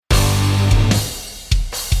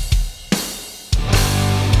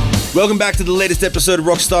Welcome back to the latest episode of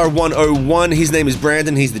Rockstar 101. His name is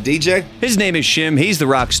Brandon. He's the DJ. His name is Shim. He's the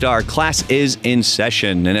rock star. Class is in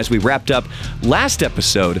session. And as we wrapped up last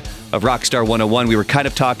episode of Rockstar 101, we were kind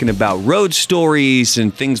of talking about road stories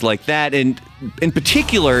and things like that. And in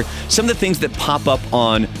particular, some of the things that pop up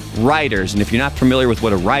on riders. And if you're not familiar with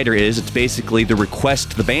what a rider is, it's basically the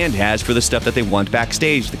request the band has for the stuff that they want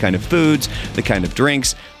backstage, the kind of foods, the kind of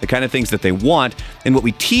drinks, the kind of things that they want. And what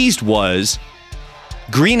we teased was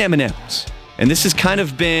green M&Ms. And this has kind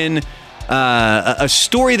of been a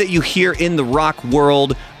story that you hear in the rock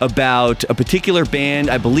world about a particular band.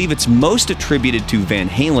 I believe it's most attributed to Van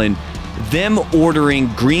Halen, them ordering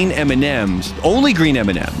green M&Ms, only green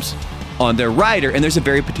M&Ms, on their rider. And there's a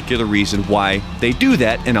very particular reason why they do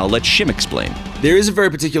that, and I'll let Shim explain. There is a very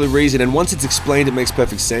particular reason, and once it's explained, it makes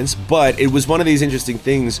perfect sense. But it was one of these interesting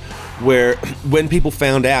things where when people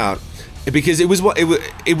found out, because it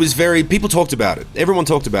was very, people talked about it. Everyone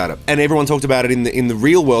talked about it, and everyone talked about it in the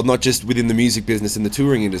real world, not just within the music business and the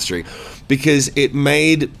touring industry, because it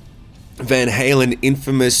made Van Halen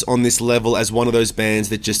infamous on this level as one of those bands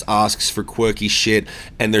that just asks for quirky shit,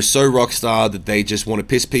 and they're so rock star that they just want to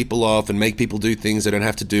piss people off and make people do things they don't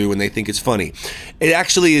have to do, and they think it's funny. It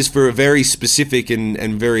actually is for a very specific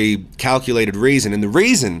and very calculated reason, and the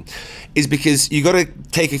reason is because you got to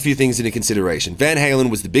take a few things into consideration. Van Halen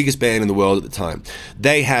was the biggest band in the world at the time.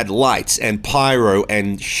 They had lights and pyro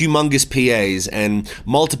and humongous PAs and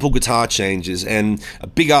multiple guitar changes and a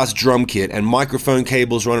big-ass drum kit and microphone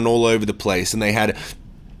cables running all over the place, and they had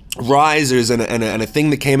risers and a thing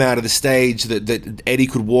that came out of the stage that Eddie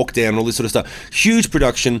could walk down and all this sort of stuff. Huge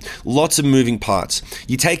production, lots of moving parts.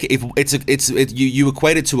 You take it, you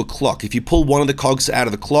equate it to a clock. If you pull one of the cogs out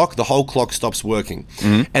of the clock, the whole clock stops working.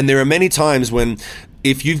 Mm-hmm. And there are many times when,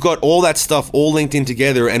 if you've got all that stuff all linked in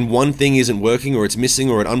together and one thing isn't working, or it's missing,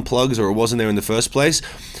 or it unplugs, or it wasn't there in the first place,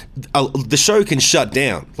 the show can shut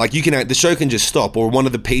down. Like the show can just stop, or one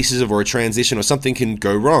of the pieces or a transition or something can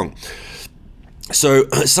go wrong. So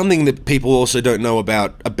something that people also don't know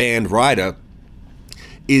about a band rider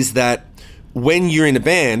is that when you're in a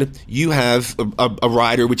band, you have a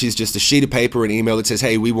rider, which is just a sheet of paper, an email that says,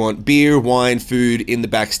 hey, we want beer, wine, food in the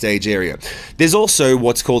backstage area. There's also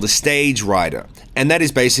what's called a stage rider, and that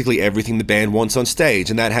is basically everything the band wants on stage.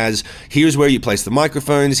 And that has, here's where you place the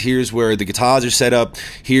microphones, here's where the guitars are set up,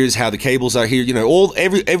 here's how the cables are here,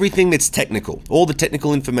 everything that's technical, all the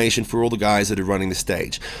technical information for all the guys that are running the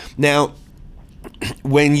stage. Now,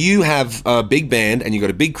 when you have a big band and you got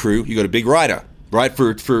a big crew, you got a big rider, right?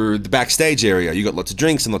 For the backstage area, you got lots of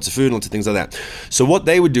drinks and lots of food and lots of things like that. So what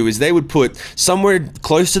they would do is they would put somewhere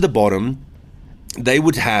close to the bottom, they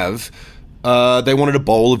would have, they wanted a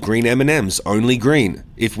bowl of green M&Ms, only green.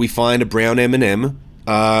 If we find a brown M&M,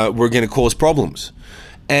 we're going to cause problems.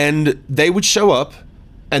 And they would show up,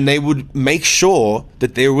 and they would make sure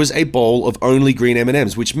that there was a bowl of only green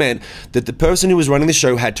M&Ms, which meant that the person who was running the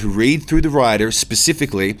show had to read through the rider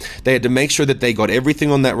specifically. They had to make sure that they got everything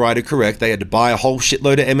on that rider correct. They had to buy a whole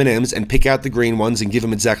shitload of M&Ms and pick out the green ones and give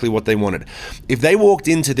them exactly what they wanted. If they walked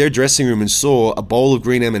into their dressing room and saw a bowl of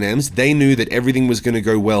green M&Ms, they knew that everything was going to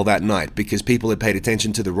go well that night, because people had paid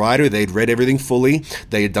attention to the rider, they'd read everything fully,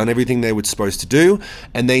 they had done everything they were supposed to do,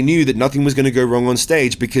 and they knew that nothing was going to go wrong on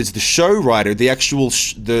stage, because the show rider, the actual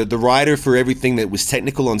the rider for everything that was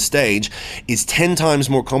technical on stage, is 10 times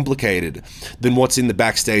more complicated than what's in the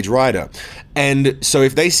backstage rider. And so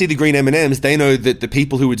if they see the green M&Ms, they know that the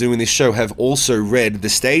people who are doing this show have also read the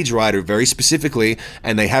stage rider very specifically,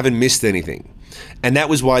 and they haven't missed anything. And that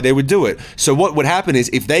was why they would do it. So what would happen is,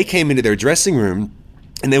 if they came into their dressing room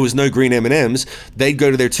and there was no green M&Ms, they'd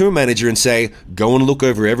go to their tour manager and say, go and look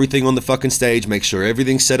over everything on the fucking stage, make sure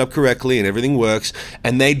everything's set up correctly and everything works.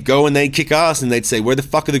 And they'd go and they'd kick ass and they'd say, where the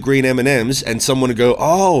fuck are the green M&Ms? And someone would go,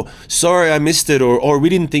 oh, sorry, I missed it, or we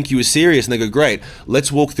didn't think you were serious. And they go, great,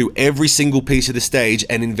 let's walk through every single piece of the stage,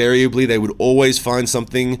 and invariably they would always find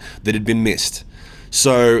something that had been missed.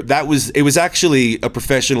 So it was actually a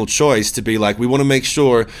professional choice to be like, we want to make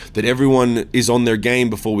sure that everyone is on their game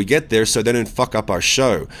before we get there, so they don't fuck up our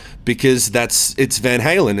show, because it's Van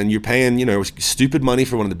Halen, and you're paying, stupid money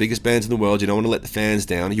for one of the biggest bands in the world. You don't want to let the fans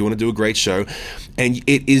down. You want to do a great show, and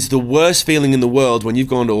it is the worst feeling in the world when you've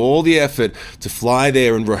gone to all the effort to fly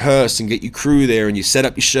there and rehearse and get your crew there, and you set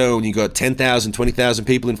up your show, and you got 10,000, 20,000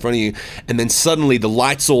 people in front of you, and then suddenly the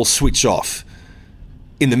lights all switch off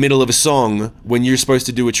in the middle of a song when you're supposed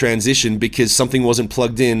to do a transition because something wasn't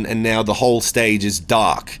plugged in, and now the whole stage is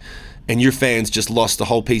dark and your fans just lost the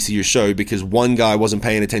whole piece of your show because one guy wasn't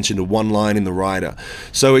paying attention to one line in the rider.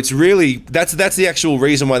 So it's really, that's the actual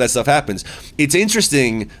reason why that stuff happens. It's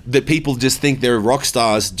interesting that people just think they're rock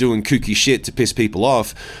stars doing kooky shit to piss people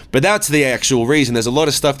off, but that's the actual reason. There's a lot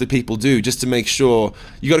of stuff that people do just to make sure,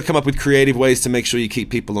 you got to come up with creative ways to make sure you keep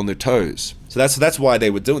people on their toes. So that's why they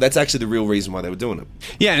would do it. That's actually the real reason why they were doing it.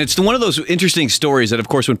 Yeah, and it's one of those interesting stories that, of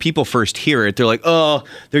course, when people first hear it, they're like, oh,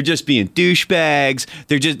 they're just being douchebags.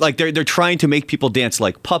 They're just like, they're trying to make people dance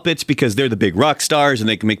like puppets because they're the big rock stars and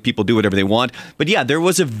they can make people do whatever they want. But yeah, there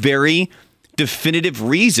was a very definitive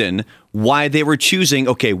reason why they were choosing,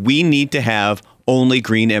 okay, we need to have only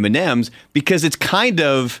green M&Ms, because it's kind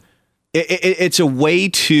of, it's a way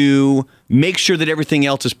to make sure that everything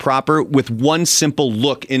else is proper with one simple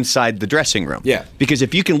look inside the dressing room. Yeah. Because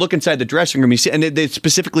if you can look inside the dressing room, you see, and they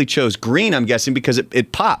specifically chose green, I'm guessing, because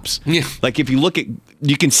it pops. Yeah. Like if you look at,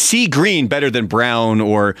 you can see green better than brown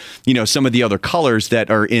or, you know, some of the other colors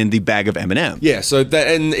that are in the bag of M&M. Yeah. So that,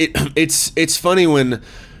 and it's funny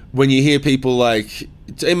when you hear people like,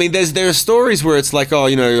 I mean, there are stories where it's like, oh,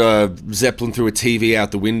 you know, Zeppelin threw a TV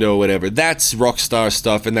out the window or whatever. That's rock star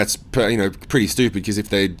stuff, and that's, you know, pretty stupid, because if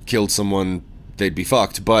they'd killed someone, they'd be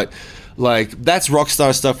fucked. But like, that's rock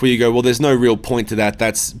star stuff where you go, well, there's no real point to that.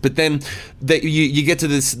 But then you get to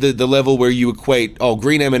the level where you equate, oh,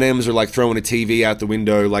 green M&Ms are like throwing a TV out the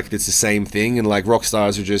window, like it's the same thing, and like rock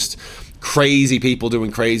stars are just crazy people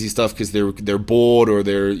doing crazy stuff because they're bored or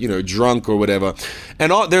they're, you know, drunk or whatever.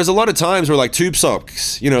 And there's a lot of times where, like, tube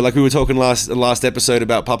socks, you know, like we were talking last episode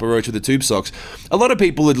about Papa Roach with the tube socks, a lot of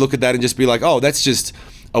people would look at that and just be like, oh, that's just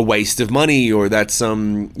a waste of money, or that's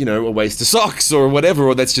you know, a waste of socks or whatever,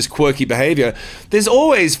 or that's just quirky behavior. There's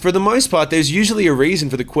always, for the most part, there's usually a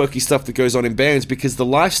reason for the quirky stuff that goes on in bands, because the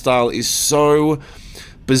lifestyle is so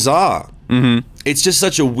bizarre. Mm-hmm. It's just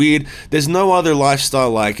such a weird, there's no other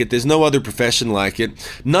lifestyle like it. There's no other profession like it.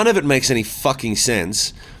 None of it makes any fucking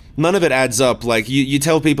sense. None of it adds up. Like, you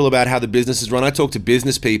tell people about how the business is run. I talk to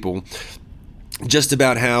business people just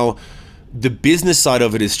about how the business side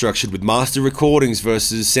of it is structured with master recordings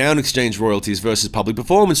versus sound exchange royalties versus public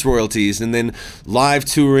performance royalties, and then live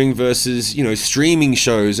touring versus, you know, streaming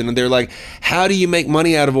shows. And they're like, how do you make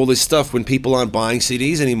money out of all this stuff when people aren't buying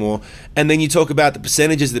CDs anymore? And then you talk about the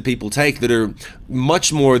percentages that people take that are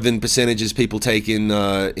much more than percentages people take in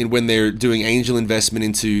when they're doing angel investment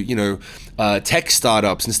into, you know, tech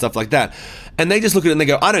startups and stuff like that. And they just look at it and they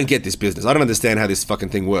go, I don't get this business. I don't understand how this fucking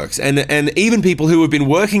thing works. And even people who have been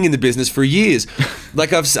working in the business for years,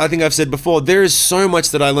 like I think I've said before, there is so much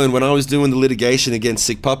that I learned when I was doing the litigation against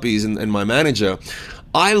Sick Puppies and my manager.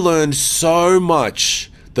 I learned so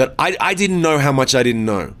much that I didn't know how much I didn't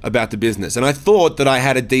know about the business. And I thought that I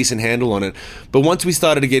had a decent handle on it. But once we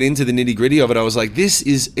started to get into the nitty-gritty of it, I was like,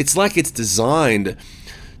 it's like it's designed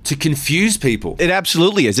to confuse people. It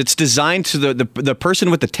absolutely is. It's designed to the person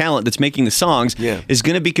with the talent that's making the songs is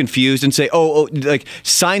going to be confused and say, oh, like,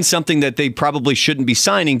 sign something that they probably shouldn't be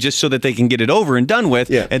signing just so that they can get it over and done with,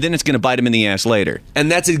 and then it's going to bite them in the ass later.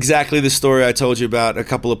 And that's exactly the story I told you about a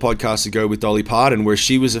couple of podcasts ago with Dolly Parton, where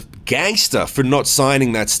she was a gangster for not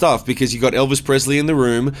signing that stuff, because you got Elvis Presley in the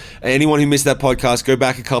room. Anyone who missed that podcast, go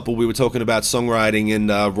back a couple. We were talking about songwriting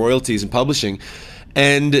and royalties and publishing.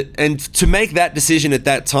 And to make that decision at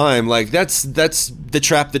that time, like, that's the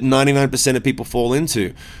trap that 99% of people fall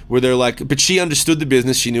into, where they're like, but she understood the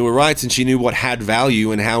business, she knew her rights, and she knew what had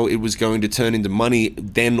value and how it was going to turn into money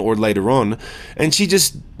then or later on, and she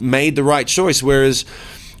just made the right choice. Whereas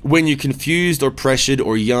when you're confused or pressured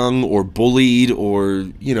or young or bullied or,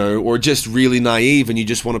 you know, or just really naive and you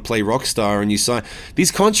just want to play rock star and you sign, these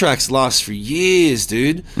contracts last for years,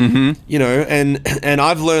 dude. Mm-hmm. You know, and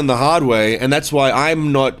I've learned the hard way, and that's why I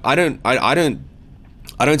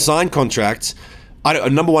don't sign contracts.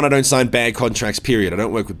 Number one, I don't sign bad contracts, period. I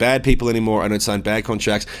don't work with bad people anymore. I don't sign bad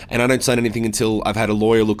contracts, and I don't sign anything until I've had a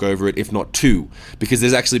lawyer look over it, if not two. Because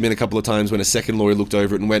there's actually been a couple of times when a second lawyer looked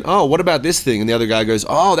over it and went, oh, what about this thing? And the other guy goes,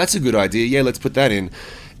 oh, that's a good idea. Yeah, let's put that in.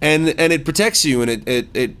 And it protects you, and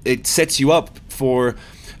it sets you up for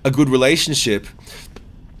a good relationship.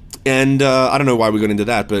 And I don't know why we got into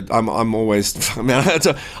that, but I'm always talking,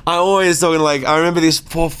 like, I remember this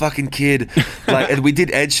poor fucking kid, like, and we did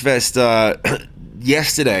Edgefest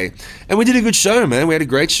yesterday, and we did a good show, man. We had a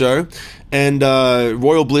great show, and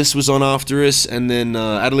Royal Bliss was on after us, and then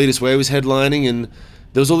Adelita's Way was headlining, and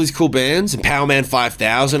there was all these cool bands, and Powerman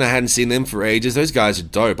 5000, I hadn't seen them for ages. Those guys are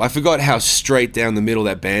dope. I forgot how straight down the middle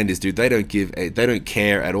that band is, dude. They don't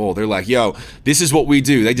care at all. They're like, yo, this is what we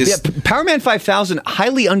do. They just... Yeah, Powerman 5000,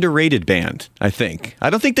 highly underrated band, I think.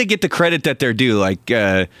 I don't think they get the credit that they're due. Like,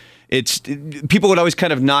 people would always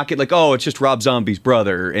kind of knock it like, oh, it's just Rob Zombie's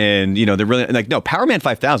brother, and they're really like, no, Powerman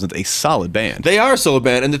 5000 is a solid band. They are a solid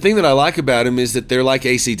band, and the thing that I like about them is that they're like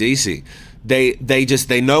AC/DC.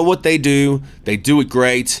 They know what they do. They do it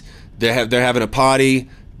great. They're having a party.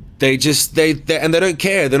 They don't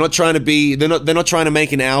care. They're not trying to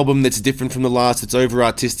make an album that's different from the last, that's over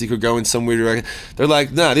artistic or going somewhere. They're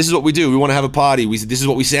like, nah, this is what we do. We want to have a party. This is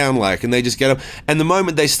what we sound like, and they just get up. And the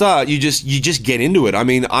moment they start, you just get into it. I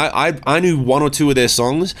mean, I knew one or two of their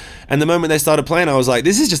songs, and the moment they started playing, I was like,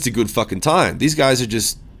 this is just a good fucking time. These guys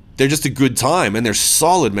they're just a good time, and they're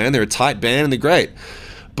solid, man. They're a tight band, and they're great.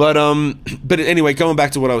 But anyway, going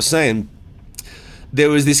back to what I was saying. There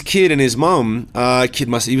was this kid and his mum,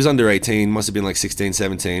 he was under 18, must have been like 16,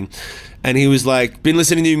 17. And he was like, been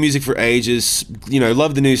listening to new music for ages,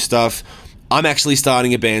 love the new stuff. I'm actually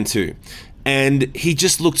starting a band too. And he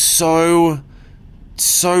just looked so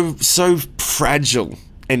fragile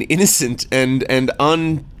and innocent and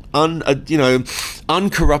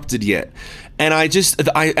uncorrupted yet. And I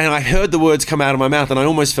heard the words come out of my mouth, and I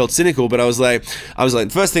almost felt cynical. But I was like, the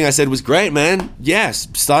first thing I said was, "Great, man. Yes,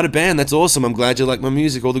 start a band. That's awesome. I'm glad you like my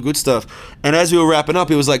music, all the good stuff." And as we were wrapping up,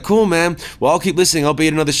 he was like, "Cool, man. Well, I'll keep listening. I'll be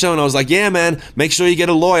at another show." And I was like, "Yeah, man. Make sure you get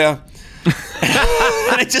a lawyer."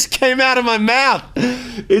 And it just came out of my mouth.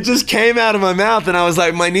 And I was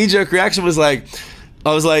like, my knee-jerk reaction was like,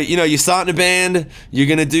 you're starting a band, you're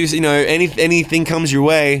going to do, anything comes your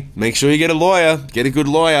way, make sure you get a lawyer, get a good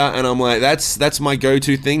lawyer. And I'm like, that's my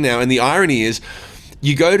go-to thing now. And the irony is,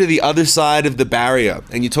 you go to the other side of the barrier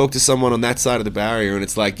and you talk to someone on that side of the barrier, and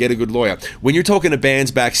it's like, get a good lawyer. When you're talking to bands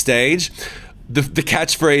backstage, the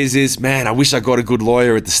catchphrase is, man, I wish I got a good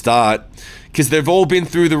lawyer at the start. Because they've all been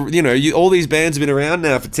through all these bands have been around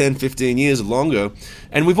now for 10, 15 years or longer.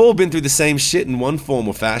 And we've all been through the same shit in one form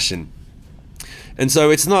or fashion. And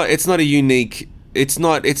so it's not a unique,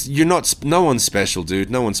 no one's special,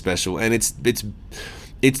 dude. No one's special. And it's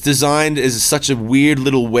designed as such a weird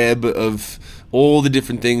little web of all the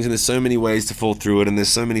different things, and there's so many ways to fall through it, and there's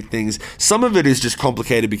so many things. Some of it is just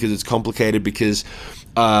complicated because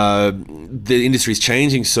the industry's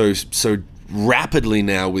changing so rapidly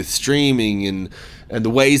now with streaming and the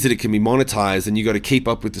ways that it can be monetized, and you got to keep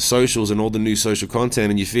up with the socials and all the new social content,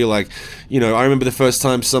 and you feel like, I remember the first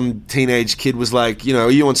time some teenage kid was like, are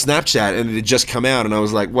you on Snapchat? And it had just come out, and I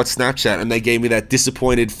was like, what's Snapchat? And they gave me that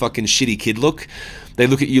disappointed fucking shitty kid look. They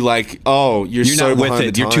look at you like, oh, you're so not with behind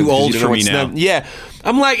it. the You're times too old you for me now. Yeah.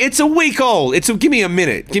 I'm like, it's a week old. Give me a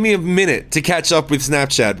minute to catch up with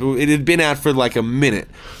Snapchat. It had been out for like a minute.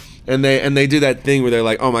 And they do that thing where they're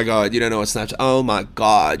like, oh my God, you don't know what Snapchat. Oh my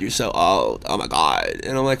God, you're so old. Oh my God.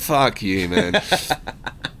 And I'm like, fuck you, man.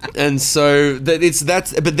 And so but there's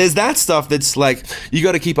that stuff that's like, you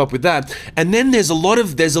got to keep up with that. And then there's a lot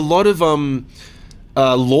of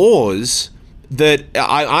laws that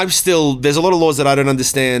there's a lot of laws that I don't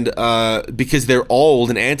understand because they're old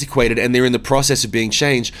and antiquated, and they're in the process of being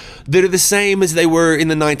changed, that are the same as they were in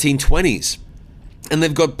the 1920s. And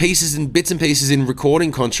they've got bits and pieces in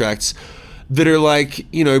recording contracts that are like,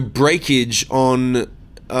 breakage on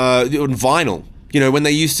vinyl. When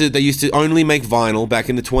they used to only make vinyl back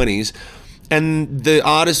in the 20s, and the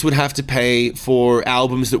artists would have to pay for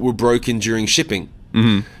albums that were broken during shipping.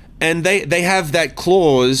 Mm-hmm. And they have that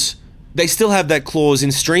clause. They still have that clause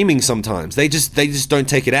in streaming sometimes. They just don't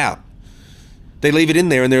take it out. They leave it in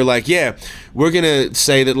there, and they're like, yeah, we're gonna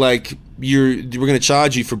say that like we're gonna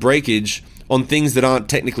charge you for breakage on things that aren't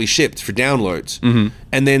technically shipped for downloads. Mm-hmm.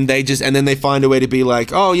 And then they find a way to be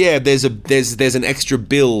like, oh yeah, there's an extra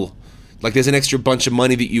bill, like there's an extra bunch of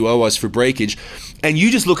money that you owe us for breakage, and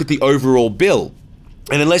you just look at the overall bill.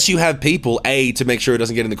 And unless you have people, A, to make sure it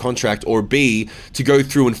doesn't get in the contract, or B, to go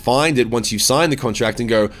through and find it once you've signed the contract and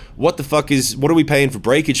go, what are we paying for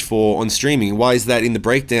breakage for on streaming? Why is that in the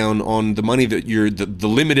breakdown on the money that the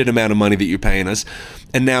limited amount of money that you're paying us?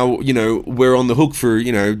 And now, we're on the hook for,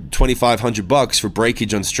 $2,500 for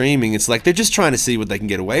breakage on streaming. It's like, they're just trying to see what they can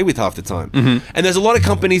get away with half the time. Mm-hmm. And there's a lot of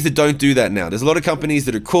companies that don't do that now. There's a lot of companies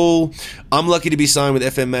that are cool. I'm lucky to be signed with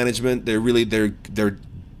FM Management. They're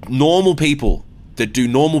normal people that do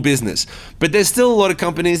normal business, but there's still a lot of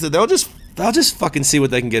companies that they'll just fucking see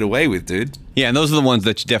what they can get away with, dude. Yeah, and those are the ones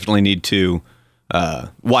that you definitely need to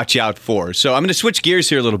watch out for. So I'm going to switch gears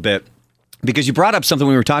here a little bit, because you brought up something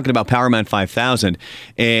when we were talking about Powerman 5000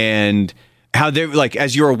 and how they're like,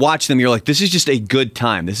 as you were watching them, you're like, this is just a good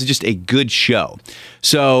time. This is just a good show.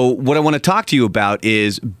 So what I want to talk to you about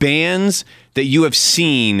is bands that you have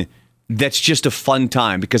seen that's just a fun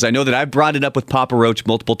time, because I know that I've brought it up with Papa Roach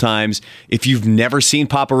multiple times. If you've never seen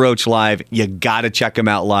Papa Roach live, you got to check him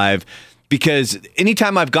out live. because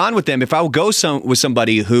anytime I've gone with them, if I will go with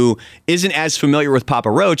somebody who isn't as familiar with Papa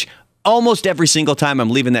Roach, almost every single time I'm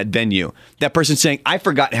leaving that venue, that person's saying, I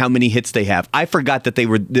forgot how many hits they have. I forgot that they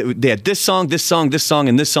had this song, this song, this song,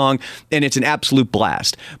 and this song, and it's an absolute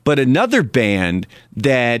blast. But another band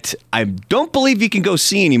that I don't believe you can go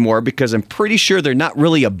see anymore, because I'm pretty sure they're not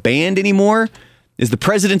really a band anymore, is the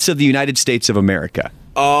Presidents of the United States of America.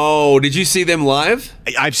 Oh, did you see them live?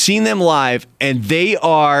 I've seen them live, and they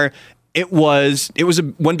are... It was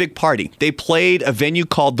one big party. They played a venue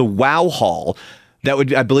called the Wow Hall. That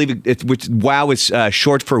would, I believe, which WOW is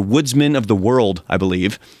short for Woodsmen of the World, I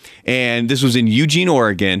believe. And this was in Eugene,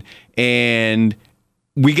 Oregon. And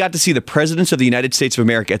we got to see the Presidents of the United States of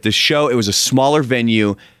America at this show. It was a smaller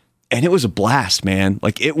venue, and it was a blast, man.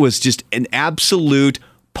 Like, it was just an absolute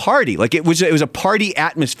party. Like, it was a party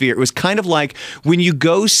atmosphere. It was kind of like when you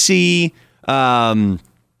go see Old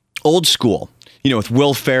School, with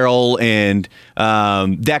Will Ferrell and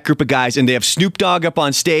that group of guys, and they have Snoop Dogg up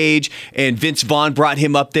on stage, and Vince Vaughn brought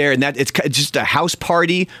him up there, and it's just a house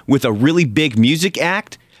party with a really big music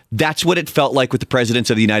act. That's what it felt like with the Presidents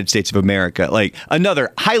of the United States of America. Like,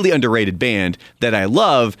 another highly underrated band that I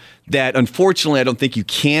love, that unfortunately I don't think you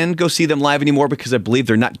can go see them live anymore, because I believe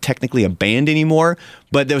they're not technically a band anymore,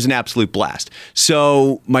 but there was an absolute blast.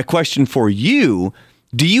 So my question for you,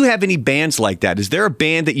 do you have any bands like that? Is there a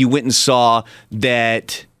band that you went and saw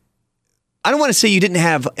that, I don't want to say you didn't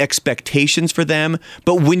have expectations for them,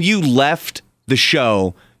 but when you left the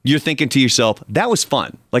show, you're thinking to yourself, that was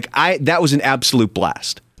fun. Like, that was an absolute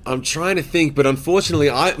blast. I'm trying to think, but unfortunately,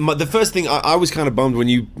 the first thing, I was kind of bummed when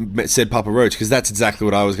you said Papa Roach, because that's exactly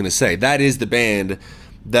what I was going to say. That is the band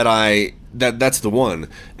that's the one,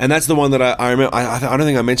 and that's the one that I remember. I don't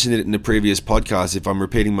think I mentioned it in the previous podcast. If I'm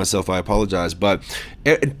repeating myself, I apologize, but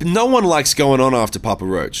no one likes going on after Papa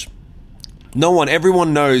Roach. No one.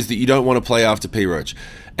 Everyone knows that you don't want to play after P. Roach.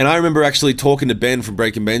 And I remember actually talking to Ben from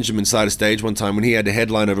Breaking Benjamin side of stage one time when he had the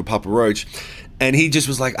headline over Papa Roach, and he just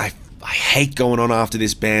was like, I hate going on after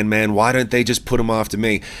this band, man. Why don't they just put them after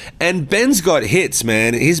me? And Ben's got hits,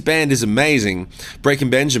 man. His band is amazing, Breaking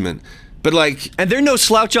Benjamin. But and they're no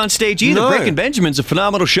slouch on stage either. No. Breaking Benjamin's a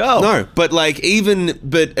phenomenal show. No, but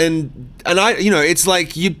and I, it's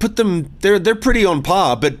like you put them, they're pretty on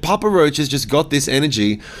par. But Papa Roach has just got this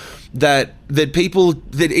energy that people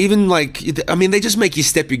that even they just make you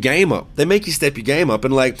step your game up. They make you step your game up,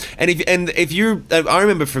 I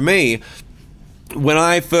remember for me,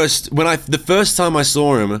 the first time I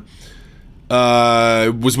saw him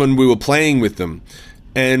was when we were playing with them.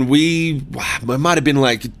 And it might have been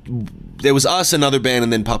there was us, another band,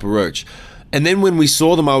 and then Papa Roach. And then when we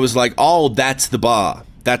saw them, I was like, oh, that's the bar.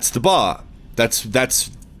 That's the bar. That's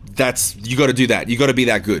you got to do that. You got to be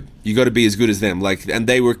that good. You got to be as good as them. And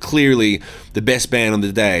they were clearly the best band on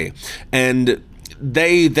the day. And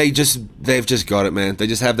they've just got it, man. They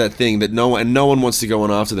just have that thing that no one wants to go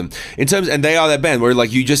on after them. And they are that band where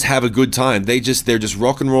you just have a good time. They're just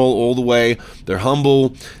rock and roll all the way. They're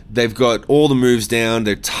humble. They've got all the moves down.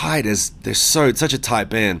 They're tight such a tight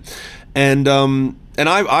band. And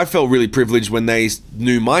I felt really privileged when they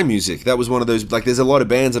knew my music. That was one of those, there's a lot of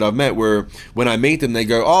bands that I've met where when I meet them, they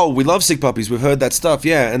go, oh, we love Sick Puppies. We've heard that stuff.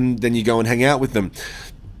 Yeah. And then you go and hang out with them.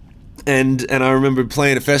 And I remember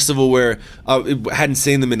playing a festival where I hadn't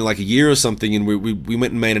seen them in a year or something, and we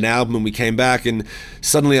went and made an album, and we came back, and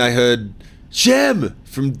suddenly I heard Shem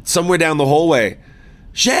from somewhere down the hallway.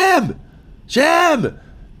 Shem! And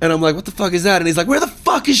I'm like, what the fuck is that? And he's like, where the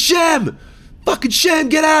fuck is Shem? Fucking Shem,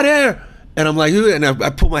 get out here! And I'm like, who? And I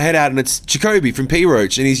pull my head out, and it's Jacoby from P.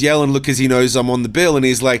 Roach, and he's yelling, look, because he knows I'm on the bill, and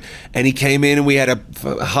he's like, and he came in, and we had a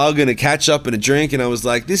hug and a catch up and a drink, and I was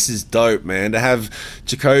like, this is dope, man, to have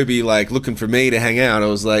Jacoby looking for me to hang out. I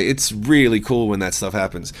was like, it's really cool when that stuff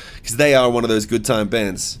happens, because they are one of those good time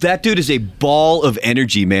bands. That dude is a ball of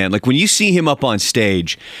energy, man. When you see him up on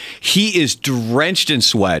stage, he is drenched in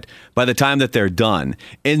sweat by the time that they're done.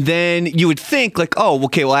 And then you would think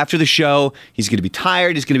after the show, he's going to be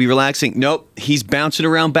tired, he's going to be relaxing. Nope, he's bouncing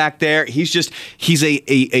around back there. He's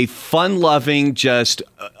a fun-loving,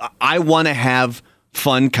 I want to have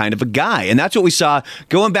fun kind of a guy. And that's what we saw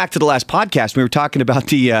going back to the last podcast. We were talking about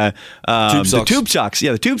the tube socks.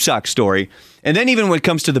 Yeah, the tube sock story. And then even when it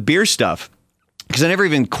comes to the beer stuff, because I never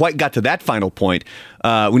even quite got to that final point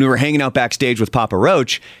when we were hanging out backstage with Papa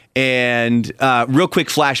Roach. And real quick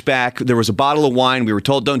flashback, there was a bottle of wine. We were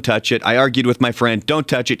told, don't touch it. I argued with my friend, don't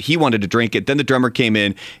touch it. He wanted to drink it. Then the drummer came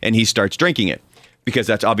in and he starts drinking it, because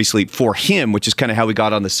that's obviously for him, which is kind of how we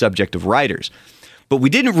got on the subject of writers. But we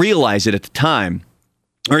didn't realize it at the time.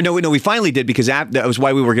 Or no, we finally did, because that was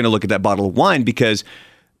why we were going to look at that bottle of wine, because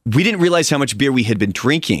we didn't realize how much beer we had been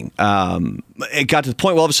drinking. It got to the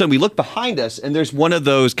point where all of a sudden we looked behind us and there's one of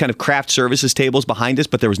those kind of craft services tables behind us,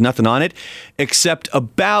 but there was nothing on it except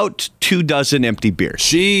about 24 empty beers.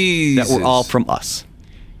 Jesus. That were all from us.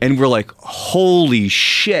 And we're like, holy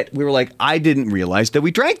shit. We were like, I didn't realize that we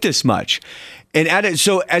drank this much. And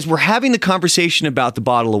so as we're having the conversation about the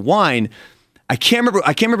bottle of wine, I can't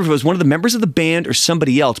remember if it was one of the members of the band or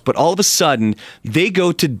somebody else, but all of a sudden they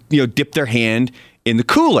go to, dip their hand in the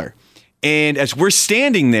cooler. And as we're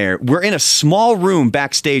standing there, we're in a small room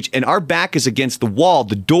backstage and our back is against the wall.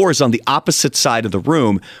 The door is on the opposite side of the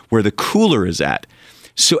room where the cooler is at.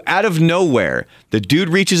 So out of nowhere, the dude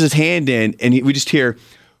reaches his hand in and we just hear,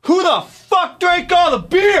 "Who the fuck drank all the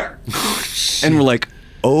beer?" And we're like,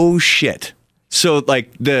 oh shit. So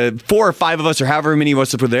like the 4 or 5 of us or however many of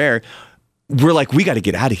us were there, we're like, we got to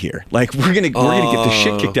get out of here. Like we're gonna get the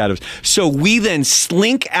shit kicked out of us. So we then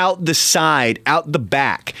slink out the side, out the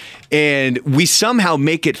back, and we somehow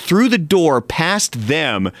make it through the door past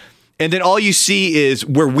them. And then all you see is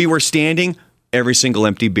where we were standing, every single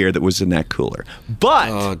empty beer that was in that cooler.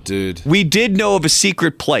 But we did know of a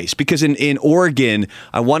secret place because in Oregon,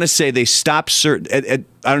 I want to say they stopped I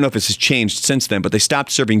don't know if this has changed since then, but they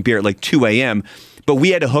stopped serving beer at like 2 a.m. But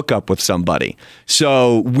we had to hook up with somebody.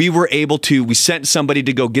 So we sent somebody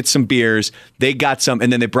to go get some beers. They got some,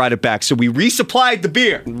 and then they brought it back. So we resupplied the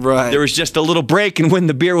beer. Right. There was just a little break in when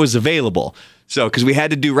the beer was available. So, because we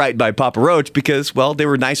had to do right by Papa Roach because, well, they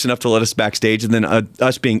were nice enough to let us backstage, and then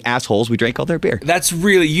us being assholes, we drank all their beer. That's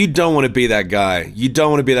really, you don't want to be that guy. You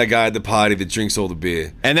don't want to be that guy at the party that drinks all the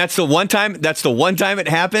beer. And that's the one time it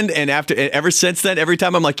happened, and ever since then, every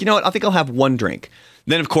time I'm like, you know what, I think I'll have one drink.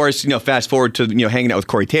 Then, of course, fast forward to, hanging out with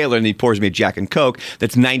Corey Taylor, and he pours me a Jack and Coke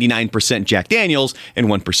that's 99% Jack Daniels and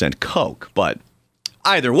 1% Coke. But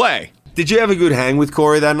either way. Did you have a good hang with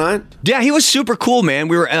Corey that night? Yeah, he was super cool, man.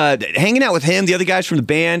 We were hanging out with him, the other guys from the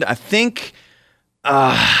band. I think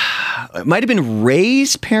it might have been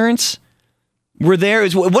Ray's parents were there.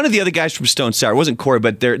 It was one of the other guys from Stone Sour. It wasn't Corey,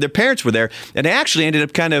 but their parents were there. And I actually ended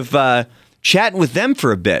up kind of chatting with them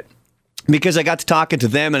for a bit. Because I got to talking to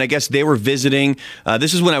them, and I guess they were visiting.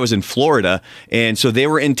 This is when I was in Florida, and so they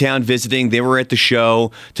were in town visiting. They were at the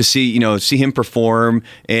show to see him perform,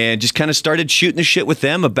 and just kind of started shooting the shit with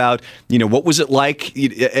them about, what was it like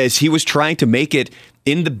as he was trying to make it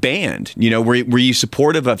in the band. Were you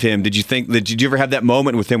supportive of him? Did you ever have that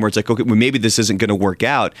moment with him where it's like, okay, well, maybe this isn't going to work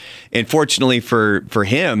out? And fortunately for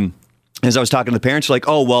him, as I was talking to the parents, like,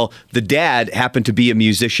 oh, well, the dad happened to be a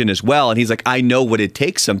musician as well. And he's like, I know what it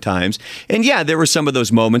takes sometimes. And yeah, there were some of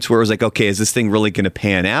those moments where it was like, okay, is this thing really going to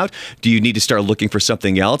pan out? Do you need to start looking for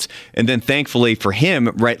something else? And then thankfully for him,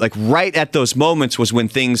 right at those moments was when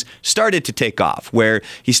things started to take off, where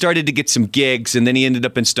he started to get some gigs, and then he ended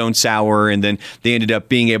up in Stone Sour, and then they ended up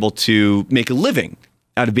being able to make a living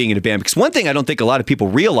out of being in a band. Because one thing I don't think a lot of people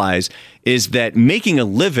realize is that making a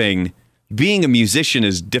living being a musician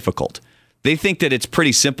is difficult. They think that it's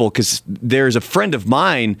pretty simple because there's a friend of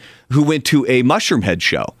mine who went to a Mushroomhead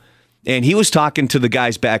show, and he was talking to the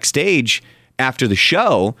guys backstage after the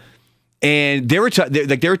show, and they were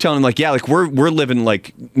telling him like, yeah, like we're living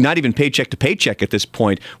like not even paycheck to paycheck at this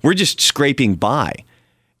point. We're just scraping by.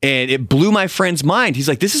 And it blew my friend's mind. He's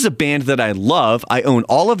like, this is a band that I love. I own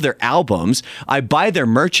all of their albums. I buy their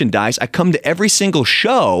merchandise. I come to every single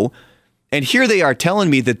show, and here they are telling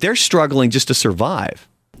me that they're struggling just to survive.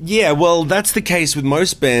 Yeah, well, that's the case with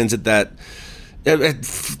most bands at that.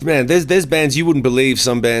 Man, there's bands you wouldn't believe,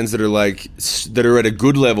 some bands that are at a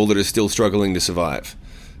good level that are still struggling to survive.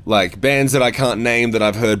 Like bands that I can't name that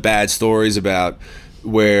I've heard bad stories about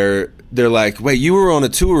where they're like, wait, you were on a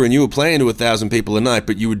tour and you were playing to 1,000 people a night,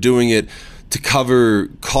 but you were doing it to cover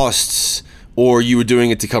costs, or you were doing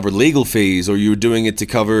it to cover legal fees, or you were doing it to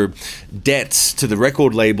cover debts to the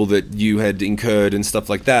record label that you had incurred and stuff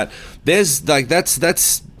like that. There's like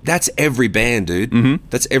that's every band, dude. Mm-hmm.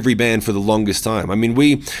 That's every band for the longest time. I mean,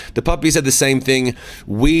 the Puppies had the same thing.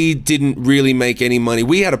 We didn't really make any money.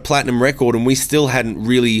 We had a platinum record and we still hadn't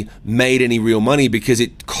really made any real money because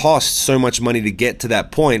it costs so much money to get to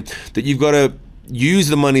that point that you've got to use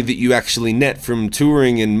the money that you actually net from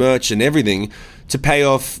touring and merch and everything to pay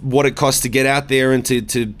off what it costs to get out there and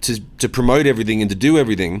to promote everything and to do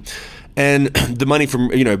everything. And the money from,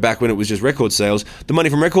 back when it was just record sales, the money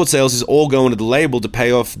from record sales is all going to the label to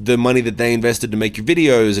pay off the money that they invested to make your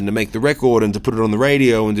videos and to make the record and to put it on the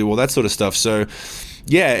radio and do all that sort of stuff. So,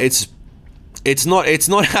 yeah, it's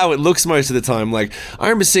not how it looks most of the time. Like, I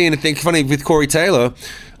remember seeing a thing funny with Corey Taylor.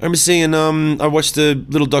 I remember seeing, I watched a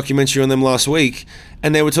little documentary on them last week,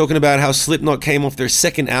 and they were talking about how Slipknot came off their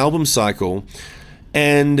second album cycle,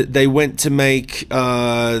 and they went to make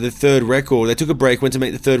the third record. They took a break, went to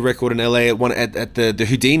make the third record in LA at the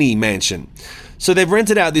Houdini mansion. So they've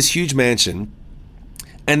rented out this huge mansion,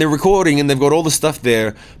 and they're recording, and they've got all the stuff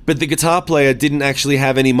there, but the guitar player didn't actually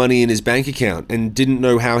have any money in his bank account and didn't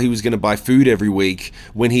know how he was going to buy food every week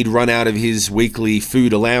when he'd run out of his weekly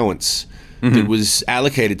food allowance that was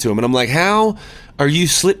allocated to him. And I'm like, how are you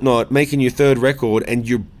Slipknot making your third record and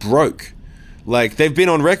you're broke? Like, they've been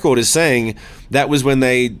on record as saying that was when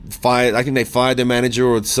they fired, I think they fired their manager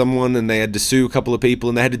or someone, and they had to sue a couple of people,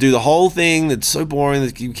 and they had to do the whole thing that's so boring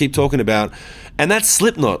that you keep talking about. And that's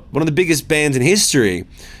Slipknot, one of the biggest bands in history,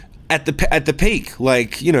 at the peak.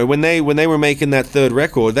 Like, you know, when they were making that third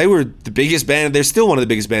record, they were the biggest band. They're still one of the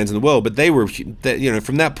biggest bands in the world, but they were, you know,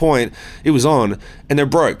 from that point, it was on, and they're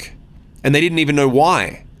broke, and they didn't even know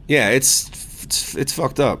why. Yeah, it's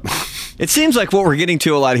fucked up. It seems like what we're getting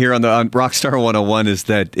to a lot here on Rockstar 101 is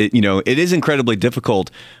that it is incredibly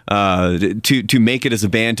difficult to make it as a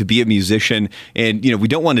band, to be a musician, and we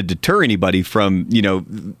don't want to deter anybody from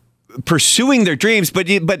pursuing their dreams, but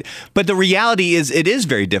the reality is it is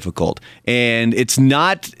very difficult, and it's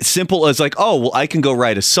not simple as like, oh well, I can go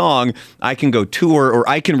write a song, I can go tour, or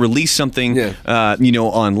I can release something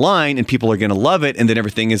online, and people are going to love it, and then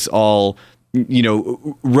everything is all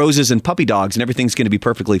roses and puppy dogs, and everything's going to be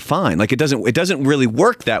perfectly fine. Like, it doesn't really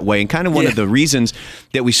work that way. And kind of one of the reasons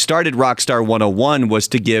that we started Rockstar 101 was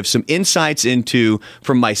to give some insights into,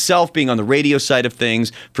 from myself being on the radio side of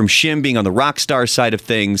things, from Shim being on the Rockstar side of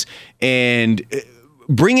things, and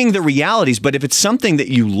bringing the realities. But if it's something that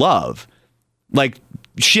you love, like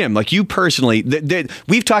Shim, like you personally,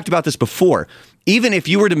 we've talked about this before. Even if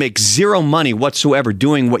you were to make zero money whatsoever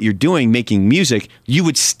doing what you're doing, making music, you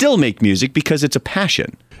would still make music because it's a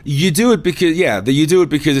passion. You do it because you do it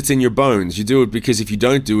because it's in your bones. You do it because if you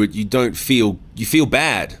don't do it, you feel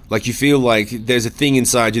bad. Like, you feel like there's a thing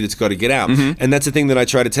inside you that's got to get out. And that's the thing that I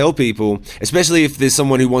try to tell people, especially if there's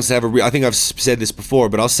someone who wants to have I think I've said this before,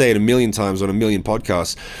 but I'll say it a million times on a million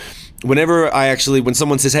podcasts. When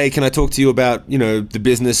someone says, hey, can I talk to you about, the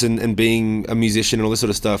business and being a musician and all this sort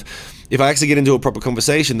of stuff, if I actually get into a proper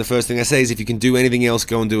conversation, the first thing I say is, if you can do anything else,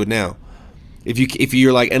 go and do it now. If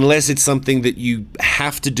you're like, unless it's something that you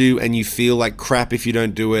have to do and you feel like crap if you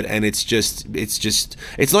don't do it, and it's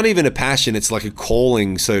not even a passion, it's like a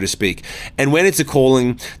calling, so to speak. And when it's a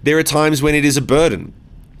calling, there are times when it is a burden,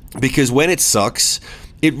 because when it sucks,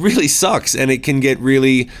 it really sucks, and it can get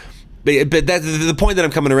really... But the point that I'm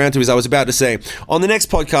coming around to is, I was about to say, on the next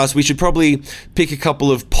podcast, we should probably pick a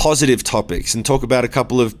couple of positive topics and talk about a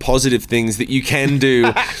couple of positive things that you can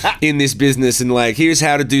do in this business, and like, here's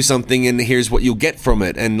how to do something, and here's what you'll get from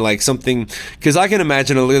it, and like something, because I can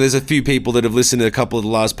imagine there's a few people that have listened to a couple of the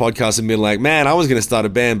last podcasts and been like, man, I was going to start a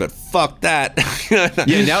band, but fuck that.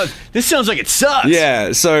 Yeah, now this sounds like it sucks.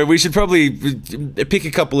 Yeah, so we should probably pick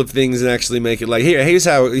a couple of things and actually make it like, here's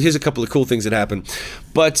a couple of cool things that happen.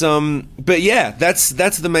 But yeah, that's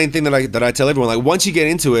the main thing that I tell everyone. Like, once you get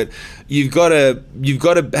into it, it's got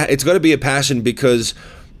to be a passion, because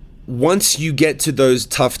once you get to those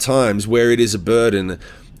tough times where it is a burden,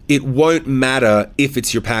 it won't matter if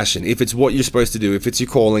it's your passion, if it's what you're supposed to do, if it's your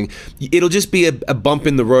calling. It'll just be a bump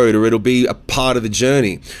in the road, or it'll be a part of the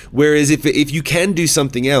journey. Whereas if you can do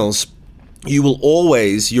something else,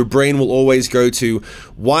 your brain will always go to,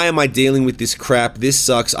 why am I dealing with this crap? This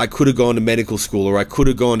sucks. I could have gone to medical school, or I could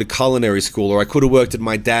have gone to culinary school, or I could have worked at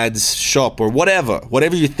my dad's shop, or whatever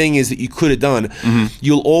your thing is that you could have done.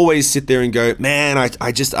 You'll always sit there and go, man,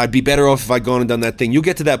 I'd be better off if I'd gone and done that thing. You'll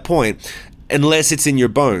get to that point, unless it's in your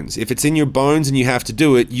bones. If it's in your bones and you have to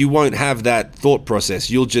do it, you won't have that thought process.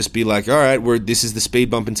 You'll just be like, all right, this is the speed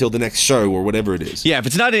bump until the next show, or whatever it is. Yeah, if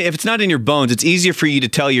it's not in your bones, it's easier for you to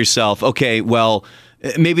tell yourself, okay, well,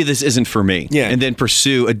 maybe this isn't for me. Yeah. And then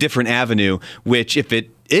pursue a different avenue, which, if it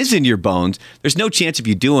is in your bones, there's no chance of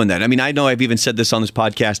you doing that. I mean, I know I've even said this on this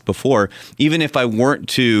podcast before. Even if I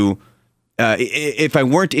weren't in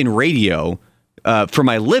radio, for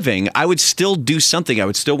my living, I would still do something. I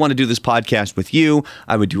would still want to do this podcast with you.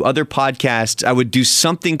 I would do other podcasts. I would do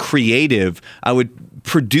something creative. I would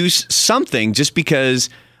produce something, just because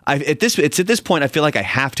it's at this point I feel like I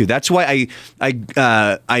have to. That's why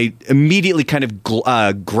I immediately kind of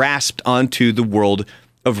grasped onto the world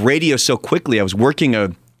of radio so quickly. I was working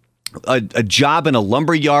a job in a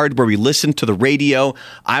lumber yard where we listened to the radio.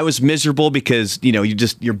 I was miserable because,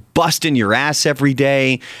 you're busting your ass every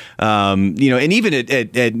day. And even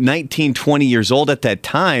at 19, 20 years old at that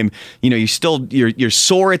time, you're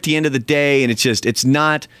sore at the end of the day, and it's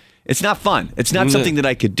It's not fun. It's not something that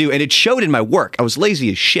I could do. And it showed in my work. I was lazy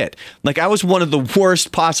as shit. Like, I was one of the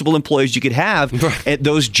worst possible employees you could have at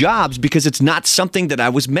those jobs because it's not something that I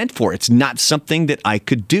was meant for. It's not something that I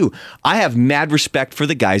could do. I have mad respect for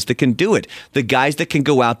the guys that can do it. The guys that can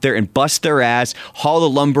go out there and bust their ass, haul the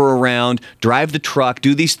lumber around, drive the truck,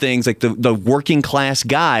 do these things, like the working class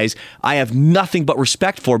guys. I have nothing but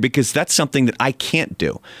respect for because that's something that I can't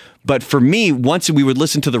do. But for me, once we would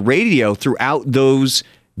listen to the radio throughout those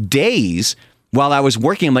days while I was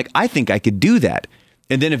working, I'm like, I think I could do that.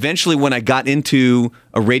 And then eventually when I got into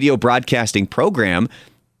a radio broadcasting program,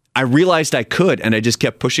 I realized I could, and I just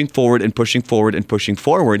kept pushing forward and pushing forward and pushing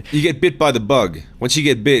forward. You get bit by the bug. Once you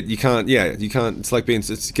get bit, you can't, it's like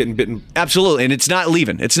it's getting bitten. Absolutely, and it's not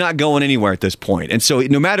leaving. It's not going anywhere at this point. And so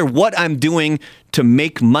no matter what I'm doing to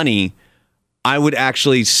make money, I would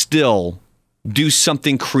actually still do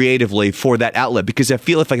something creatively for that outlet, because I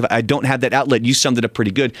feel if I don't have that outlet, you summed it up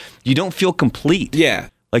pretty good, you don't feel complete. Yeah.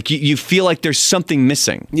 Like you feel like there's something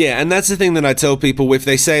missing. Yeah, and that's the thing that I tell people if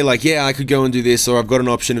they say like, yeah, I could go and do this, or I've got an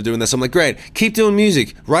option of doing this. I'm like, great, keep doing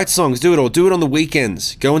music, write songs, do it all, do it on the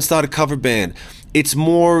weekends, go and start a cover band. It's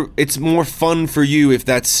more fun for you if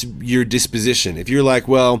that's your disposition. If you're like,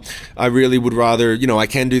 well, I really would rather, I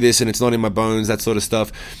can do this and it's not in my bones, that sort of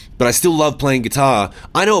stuff, but I still love playing guitar.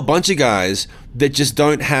 I know a bunch of guys that just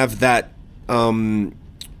don't have that in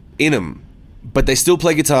them, but they still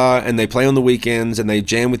play guitar and they play on the weekends and they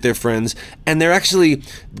jam with their friends, and they're actually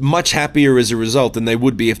much happier as a result than they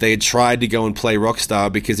would be if they had tried to go and play rock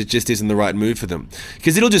star, because it just isn't the right mood for them.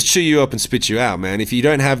 Because it'll just chew you up and spit you out, man. If you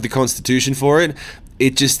don't have the constitution for it,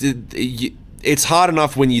 it's hard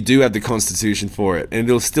enough when you do have the constitution for it, and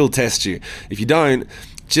it'll still test you. If you don't,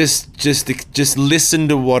 just listen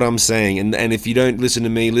to what I'm saying, and if you don't listen to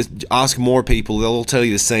me, ask more people. They'll all tell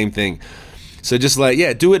you the same thing. So just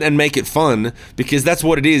do it and make it fun, because that's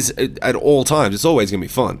what it is at all times. It's always going to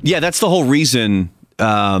be fun. Yeah, that's the whole reason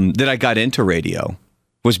that I got into radio,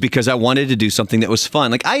 was because I wanted to do something that was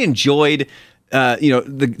fun. Like, I enjoyed,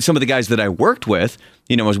 some of the guys that I worked with.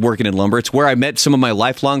 I was working in lumber. It's where I met some of my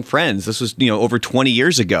lifelong friends. This was, over 20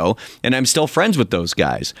 years ago, and I'm still friends with those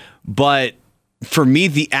guys. But for me,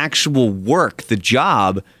 the actual work, the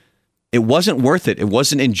job, it wasn't worth it. It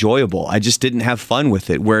wasn't enjoyable. I just didn't have fun with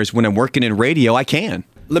it. Whereas when I'm working in radio, I can.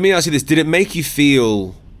 Let me ask you this. Did it make you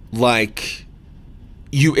feel like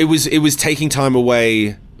it was taking time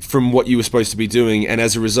away from what you were supposed to be doing, and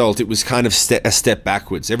as a result, it was kind of a step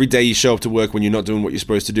backwards? Every day you show up to work when you're not doing what you're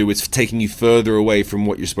supposed to do, it's taking you further away from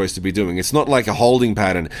what you're supposed to be doing. It's not like a holding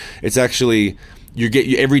pattern. It's actually...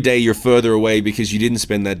 every day you're further away because you didn't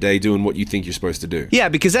spend that day doing what you think you're supposed to do. Yeah,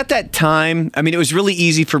 because at that time, it was really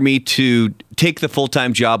easy for me to take the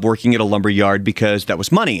full-time job working at a lumber yard because that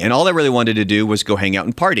was money. And all I really wanted to do was go hang out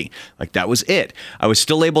and party. Like, that was it. I was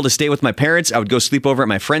still able to stay with my parents. I would go sleep over at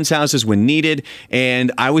my friends' houses when needed.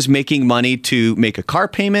 And I was making money to make a car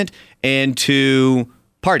payment and to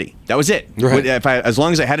party. That was it. Right. As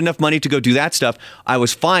long as I had enough money to go do that stuff, I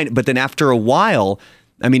was fine. But then after a while...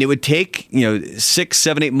 it would take 6,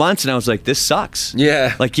 7, 8 months, and I was like, "This sucks."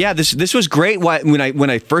 Yeah. Like, yeah, this was great.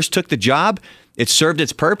 When I first took the job, it served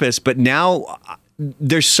its purpose, but now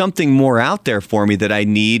there's something more out there for me that I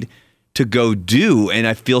need to go do, and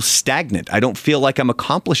I feel stagnant. I don't feel like I'm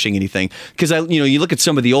accomplishing anything, because you look at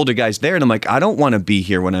some of the older guys there, and I'm like, I don't want to be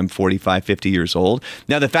here when I'm 45, 50 years old.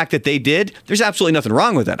 Now, the fact that they did, there's absolutely nothing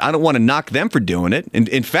wrong with that. I don't want to knock them for doing it. And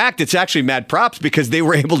in fact, it's actually mad props, because they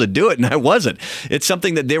were able to do it and I wasn't. It's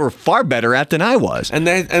something that they were far better at than I was. And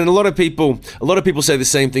a lot of people say the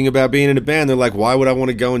same thing about being in a band. They're like, why would I want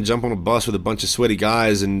to go and jump on a bus with a bunch of sweaty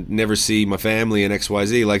guys and never see my family and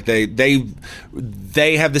XYZ? Like,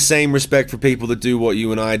 they have the same respect for people that do what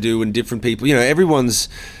you and I do, and different people.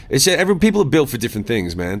 People are built for different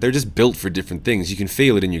things, man. They're just built for different things. You can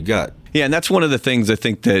feel it in your gut. Yeah, and that's one of the things I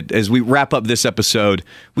think that as we wrap up this episode,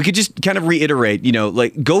 we could just kind of reiterate,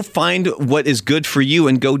 go find what is good for you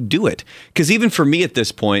and go do it. Because even for me at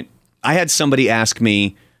this point, I had somebody ask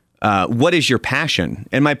me, what is your passion?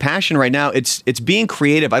 And my passion right now, it's being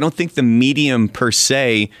creative. I don't think the medium per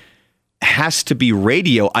se has to be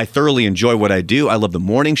radio. I thoroughly enjoy what I do. I love the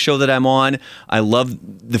morning show that I'm on. I love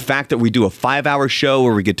the fact that we do a 5-hour show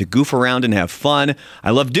where we get to goof around and have fun.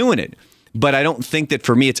 I love doing it. But I don't think that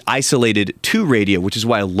for me it's isolated to radio, which is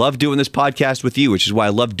why I love doing this podcast with you, which is why I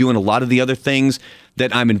love doing a lot of the other things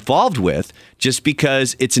that I'm involved with, just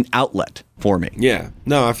because it's an outlet for me. Yeah.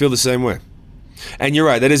 No, I feel the same way. And you're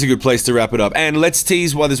right, that is a good place to wrap it up. And let's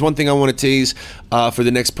tease, there's one thing I want to tease for the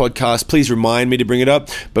next podcast. Please remind me to bring it up.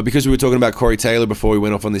 But because we were talking about Corey Taylor before we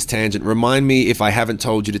went off on this tangent, remind me, if I haven't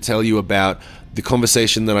told you, to tell you about the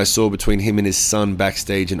conversation that I saw between him and his son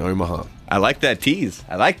backstage in Omaha. I like that tease.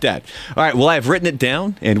 I like that. All right, well, I've written it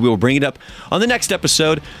down, and we will bring it up on the next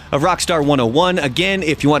episode of Rockstar 101. Again,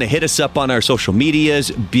 if you want to hit us up on our social medias,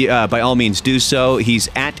 by all means do so. He's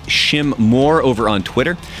at Shim Moore over on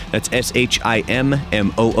Twitter. That's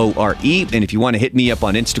SHIMMOORE. And if you want to hit me up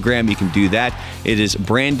on Instagram, you can do that. It is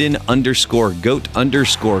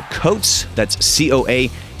Brandon_Goat_Coates. That's COATES.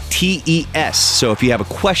 So if you have a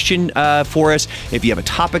question for us, if you have a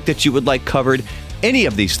topic that you would like covered, any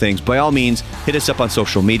of these things, by all means, hit us up on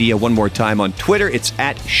social media. One more time on Twitter, it's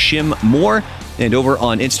at Shim Moore. And over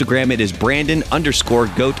on Instagram, it is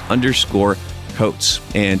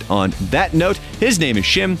Brandon_Goat_Coates. And on that note, his name is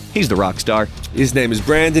Shim. He's the rock star. His name is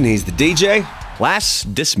Brandon. He's the DJ. Class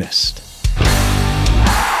dismissed.